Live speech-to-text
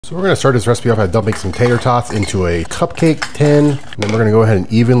So we're going to start this recipe off by dumping some tater tots into a cupcake tin, and then we're going to go ahead and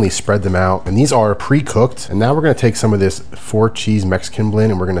evenly spread them out. And these are pre-cooked. And now we're going to take some of this 4-cheese Mexican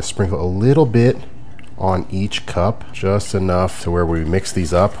blend and we're going to sprinkle a little bit on each cup, just enough to where we mix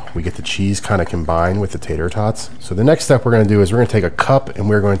these up. We get the cheese kind of combined with the tater tots. So the next step we're going to do is we're going to take a cup and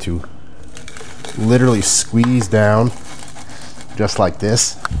we're going to literally squeeze down just like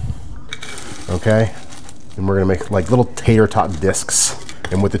this, okay? And we're going to make like little tater tot discs.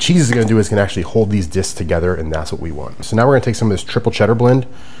 And what the cheese is going to do is can actually hold these discs together, and that's what we want. So now we're going to take some of this triple cheddar blend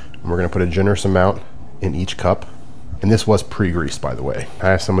and we're going to put a generous amount in each cup. And this was pre-greased, by the way. I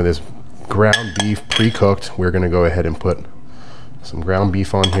have some of this ground beef pre-cooked. We're going to go ahead and put some ground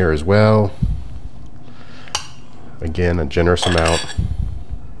beef on here as well. Again, a generous amount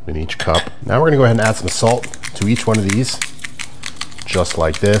in each cup. Now we're going to go ahead and add some salt to each one of these, just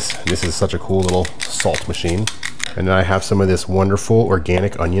like this. This is such a cool little salt machine. And then I have some of this wonderful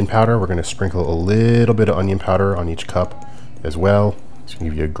organic onion powder. We're going to sprinkle a little bit of onion powder on each cup as well. It's going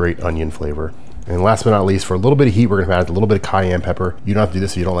to give you a great onion flavor. And last but not least, for a little bit of heat, we're going to add a little bit of cayenne pepper. You don't have to do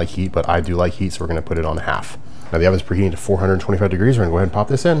this if you don't like heat, but I do like heat, so we're going to put it on half. Now the oven's preheating to 425 degrees. We're going to go ahead and pop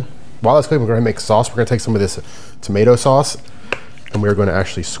this in. While that's cooking, we're going to make sauce. We're going to take some of this tomato sauce and we're going to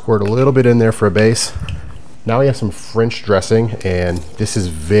actually squirt a little bit in there for a base. Now we have some French dressing, and this is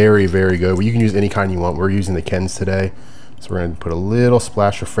very, very good. Well, you can use any kind you want. We're using the Ken's today. So we're going to put a little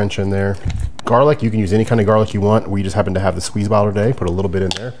splash of French in there. Garlic, you can use any kind of garlic you want. We just happen to have the squeeze bottle today. Put a little bit in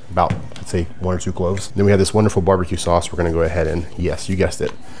there, about, let's say 1 or 2 cloves. Then we have this wonderful barbecue sauce. We're going to go ahead and, yes, you guessed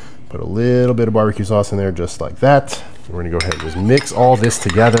it, put a little bit of barbecue sauce in there just like that. We're going to go ahead and just mix all this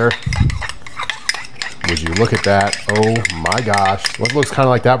together. Would you look at that? Oh my gosh. What looks kind of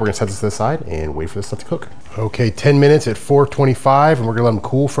like that, we're gonna set this to the side and wait for this stuff to cook. Okay, 10 minutes at 425, and we're gonna let them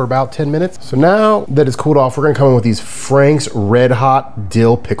cool for about 10 minutes. So now that it's cooled off, we're gonna come in with these Frank's Red Hot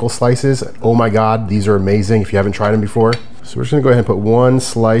Dill Pickle Slices. Oh my God, these are amazing if you haven't tried them before. So we're just gonna go ahead and put 1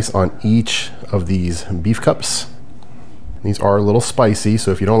 slice on each of these beef cups. These are a little spicy,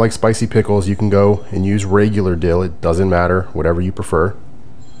 so if you don't like spicy pickles, you can go and use regular dill. It doesn't matter, whatever you prefer.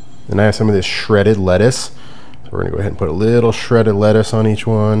 And I have some of this shredded lettuce. So we're gonna go ahead and put a little shredded lettuce on each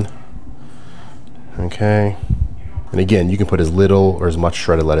one. Okay. And again, you can put as little or as much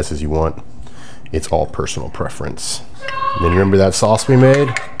shredded lettuce as you want. It's all personal preference. And then remember that sauce we made?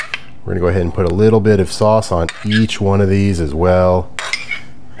 We're gonna go ahead and put a little bit of sauce on each one of these as well.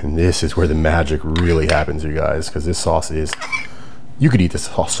 And this is where the magic really happens, you guys, because this sauce is, you could eat this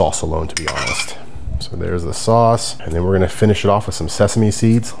sauce alone, to be honest. So there's the sauce, and then we're gonna finish it off with some sesame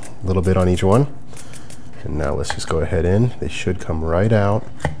seeds, a little bit on each one. And now let's just go ahead in. They should come right out.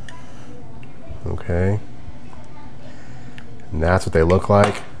 Okay. And that's what they look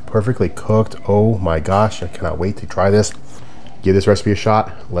like. Perfectly cooked. Oh my gosh, I cannot wait to try this. Give this recipe a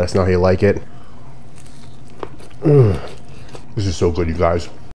shot. Let us know how you like it. This is so good, you guys.